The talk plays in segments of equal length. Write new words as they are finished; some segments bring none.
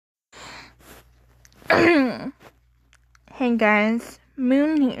Hey guys,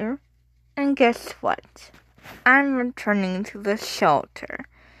 Moon here, and guess what? I'm returning to the shelter.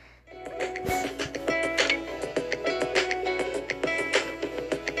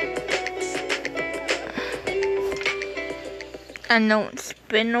 I know it's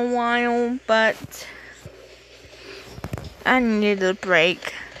been a while, but I needed a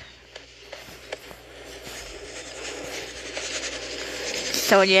break.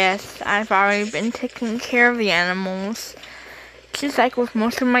 So yes, I've already been taking care of the animals. Just like with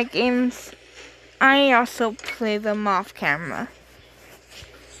most of my games, I also play them off camera.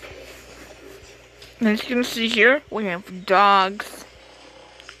 As you can see here, we have dogs.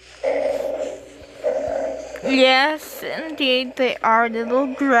 Yes, indeed, they are a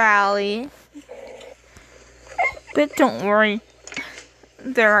little growly. But don't worry,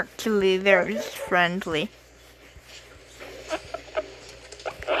 they're actually very friendly.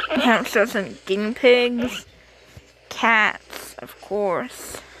 Hamsters and guinea pigs. Cats, of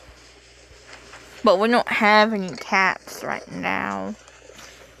course. But we don't have any cats right now.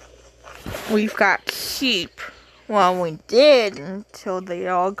 We've got sheep. Well, we did until they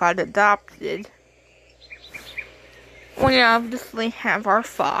all got adopted. We obviously have our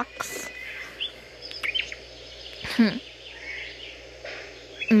fox.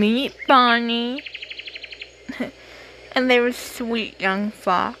 Meet Bonnie. And they were sweet young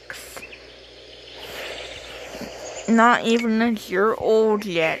fox. Not even a year old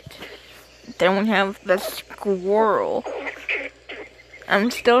yet. Then we have the squirrel.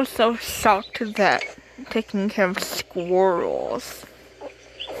 I'm still so shocked that taking care of squirrels.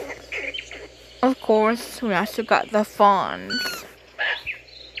 Of course, we also got the fawns.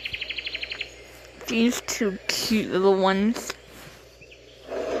 These two cute little ones.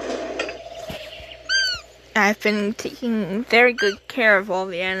 I've been taking very good care of all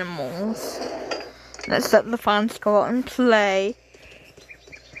the animals. Let's let the fawns go out and play.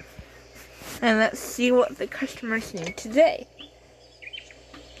 And let's see what the customers need today.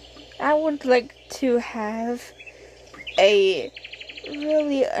 I would like to have a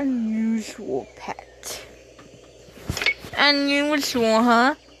really unusual pet. Unusual,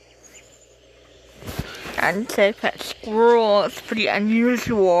 huh? I'd say pet squirrel is pretty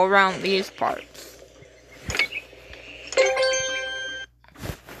unusual around these parts.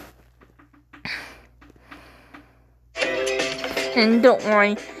 And don't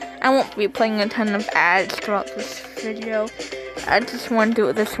worry, I won't be playing a ton of ads throughout this video. I just want to do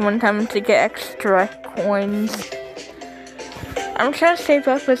it this one time to get extra coins. I'm trying to save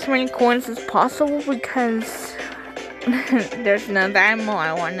up as many coins as possible because there's another animal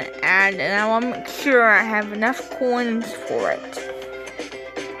I want to add, and I want to make sure I have enough coins for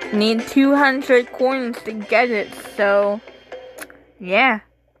it. Need 200 coins to get it, so yeah.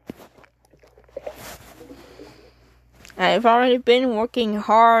 I've already been working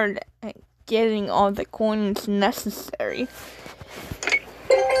hard at getting all the coins necessary.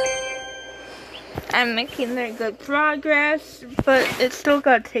 I'm making very good progress, but it's still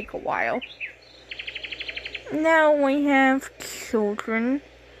gonna take a while. Now we have children.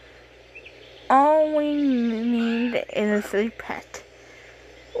 All we need is a pet.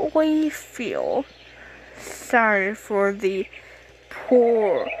 We feel sorry for the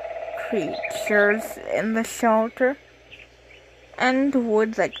poor creatures in the shelter and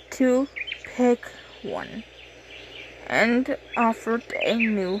would like to pick one and offered a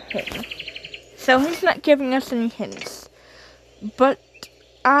new home. So he's not giving us any hints, but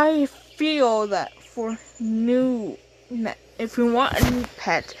I feel that if you want a new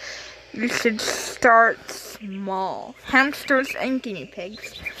pet, you should start small. Hamsters and guinea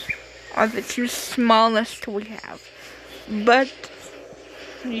pigs are the two smallest we have, but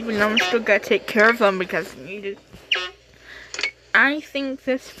even though I'm still gonna take care of them because needed, I think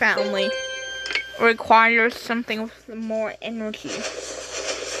this family requires something with more energy.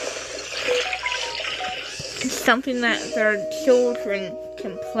 Something that their children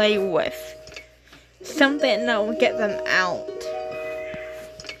can play with. Something that will get them out.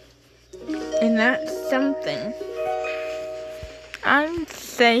 And that something, I'd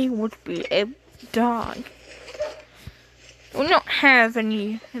say, would be a dog. We don't have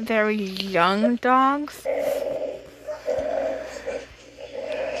any very young dogs.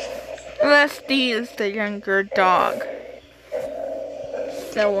 Rusty is the younger dog.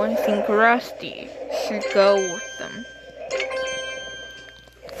 So I think Rusty should go with them.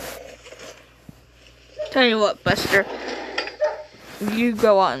 Tell you what, Buster, you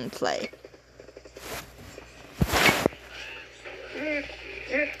go on and play.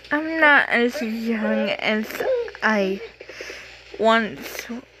 I'm not as young as I once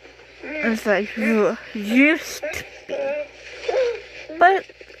as I used to be. But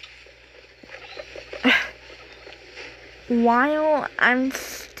while I'm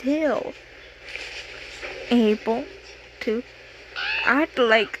still able to, I'd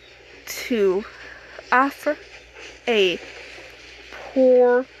like to offer a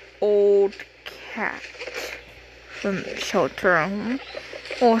poor old cat from the shelter home.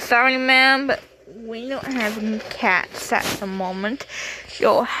 Oh, sorry, ma'am, but we don't have any cats at the moment.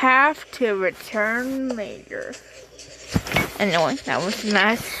 You'll have to return later. Anyway, that was a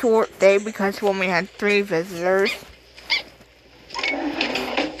nice short day because we only had 3 visitors.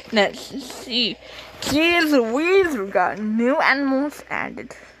 Let's see. Jeez Louise, we got new animals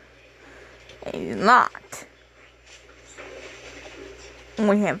added. A lot.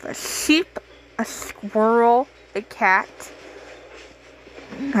 We have a sheep, a squirrel, a cat.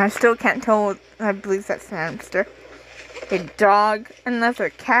 I still can't tell. I believe that's an hamster. A dog, another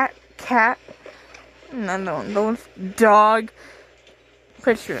cat, another one of those, dog.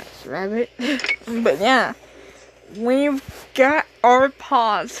 Pretty sure that's a rabbit. But yeah, we've got our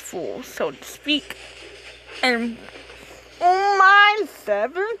paws full, so to speak. And oh my,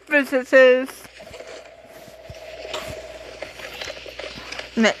 7 visitors.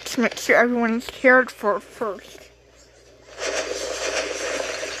 Let's make sure everyone's cared for first.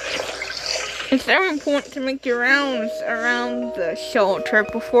 It's very important to make your rounds around the shelter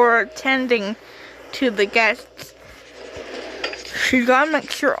before attending to the guests. You gotta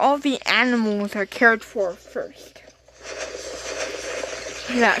make sure all the animals are cared for first.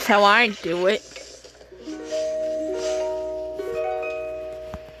 That's how I do it.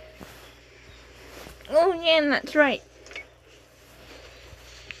 Oh yeah, that's right.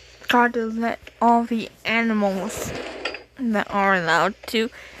 Gotta let all the animals that are allowed to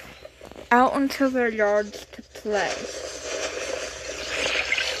out into their yards to play.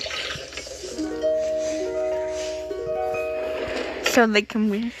 So they can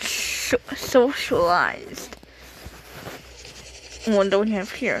be socialized. What do we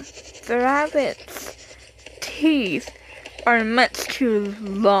have here? The rabbit's teeth are much too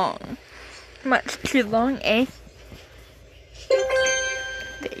long. Much too long, eh?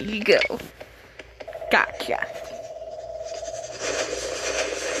 There you go. Gotcha.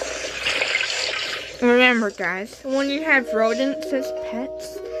 Remember, guys, when you have rodents as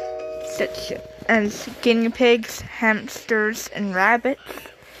pets, such as guinea pigs, hamsters, and rabbits,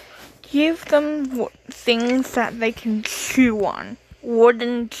 give them things that they can chew on,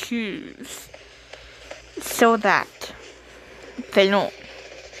 wooden chews, so that they don't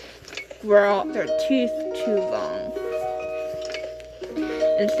wear out their teeth too long.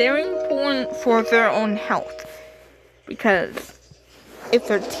 It's very important for their own health, because if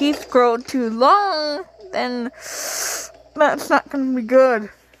their teeth grow too long, then that's not going to be good.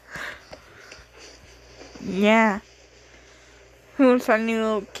 Yeah. Who's our new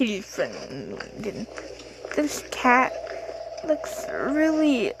little kitty friend? This cat looks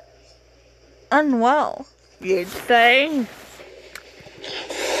really unwell, you'd say.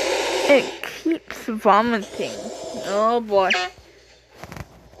 It keeps vomiting. Oh boy.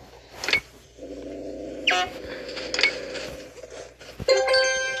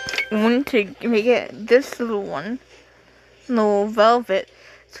 I want to get this little one, little Velvet,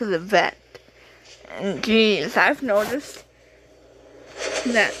 to the vet. And geez, I've noticed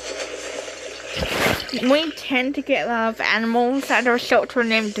that we tend to get a lot of animals at our shelter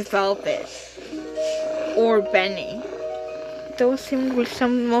named Velvet or Benny. Those seem to be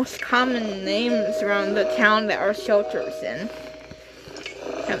some of the most common names around the town that our shelter is in.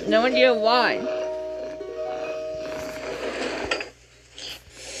 I have no idea why.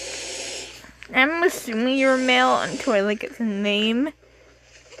 I'm assuming you're male until I look at the name.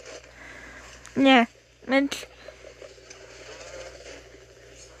 Yeah, Mitch.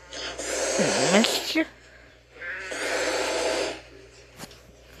 Mister?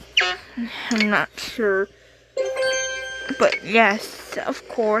 I'm not sure. But yes, of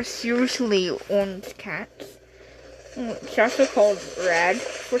course, usually orange cats, which are also called red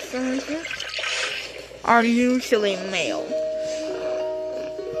for some reason, are usually male.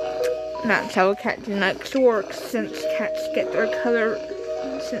 That's how cat genetics works, since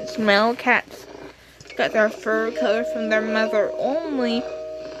male cats get their fur color from their mother only.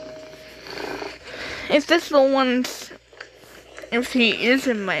 If he is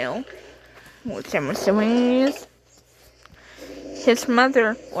a male, which I'm assuming he is, his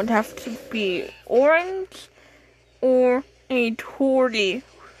mother would have to be orange or a Tory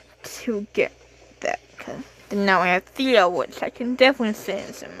to get that. Then now I have Theo, which I can definitely say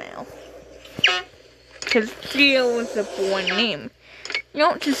is a male. Because Theo is a boy name. You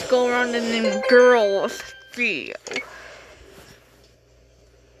don't just go around and then girls feel.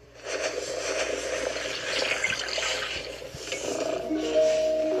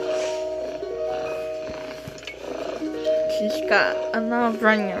 She's got a lot of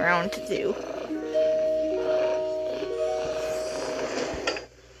running around to do.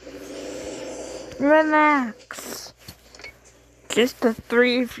 Relax. Just the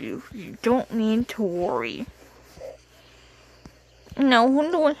three of you. You don't need to worry. Now, who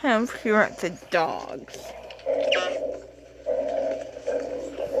do we have here at the dogs?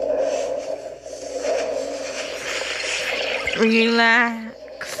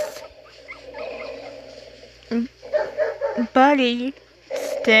 Relax. Buddy,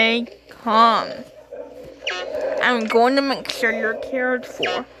 stay calm. I'm going to make sure you're cared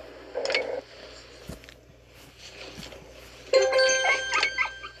for.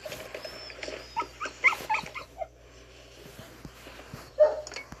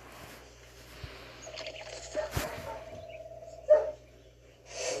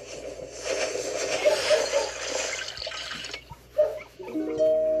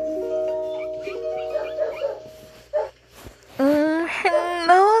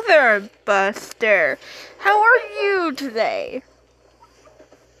 Hello there, Buster. How are you today?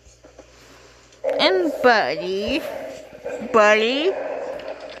 And Buddy. Buddy?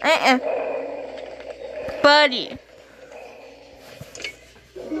 Buddy.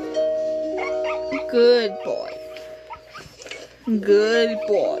 Good boy. Good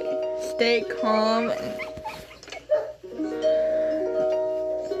boy. Stay calm.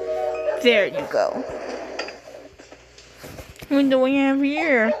 There you go. What do we have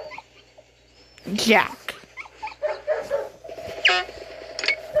here? Jack.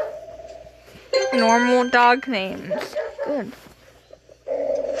 Normal dog names. Good.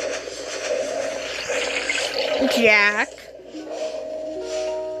 Jack.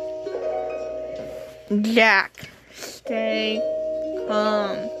 Jack. Stay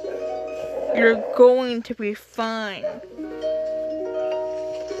calm. You're going to be fine.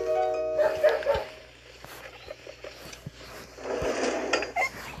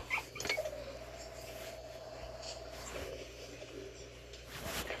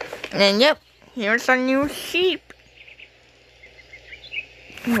 And yep, here's our new sheep.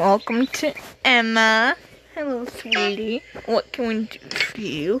 Welcome to Emma. Hello, sweetie. What can we do for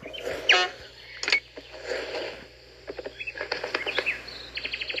you?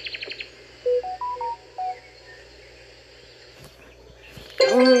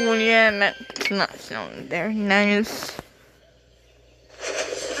 Oh yeah, that's not sounding very nice.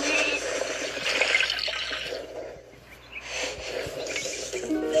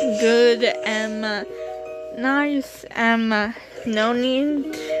 Good, Emma. Nice, Emma. No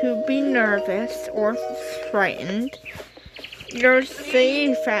need to be nervous or frightened. You're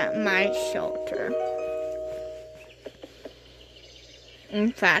safe at my shelter.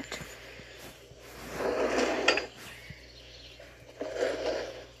 In fact,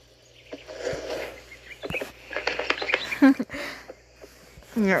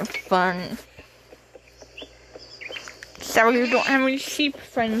 you're fun. Sorry you don't have any sheep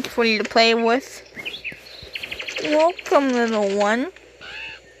friends for you to play with. Welcome, little one.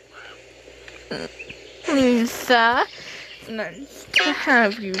 Lisa, nice to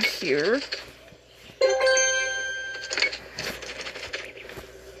have you here.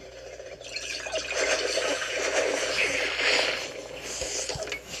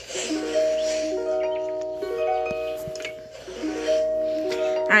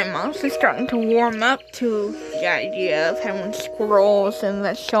 I'm also starting to warm up to the idea of having squirrels in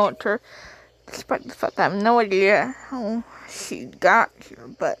the shelter, despite the fact that I have no idea how she got here,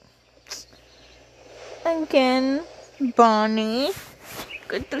 but again, Bonnie,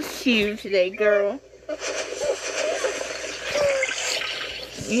 good to see you today, girl.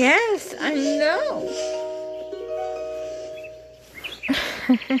 Yes, I know.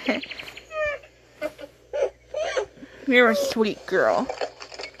 You're a sweet girl.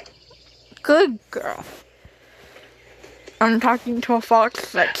 Good girl. I'm talking to a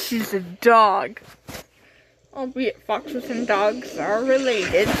fox that she's a dog. Albeit foxes and dogs are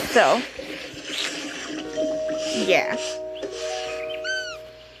related, so yeah.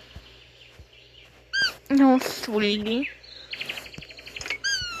 No, sweetie.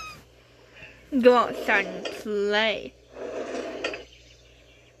 Go outside and play.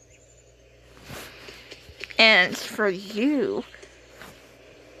 And it's for you.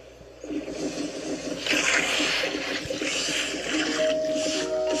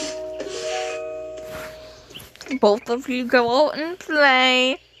 Both of you go out and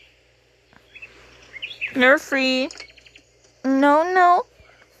play. You're free. No.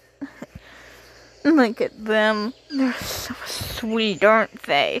 Look at them. They're so sweet, aren't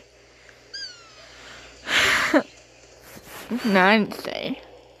they? I'd say.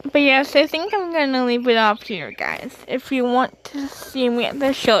 But yes, I think I'm gonna leave it off here, guys. If you want to see me at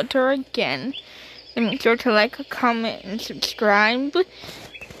the shelter again, then make sure to like, comment, and subscribe.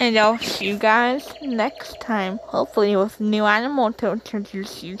 And I'll see you guys next time, hopefully with a new animal to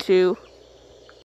introduce you to.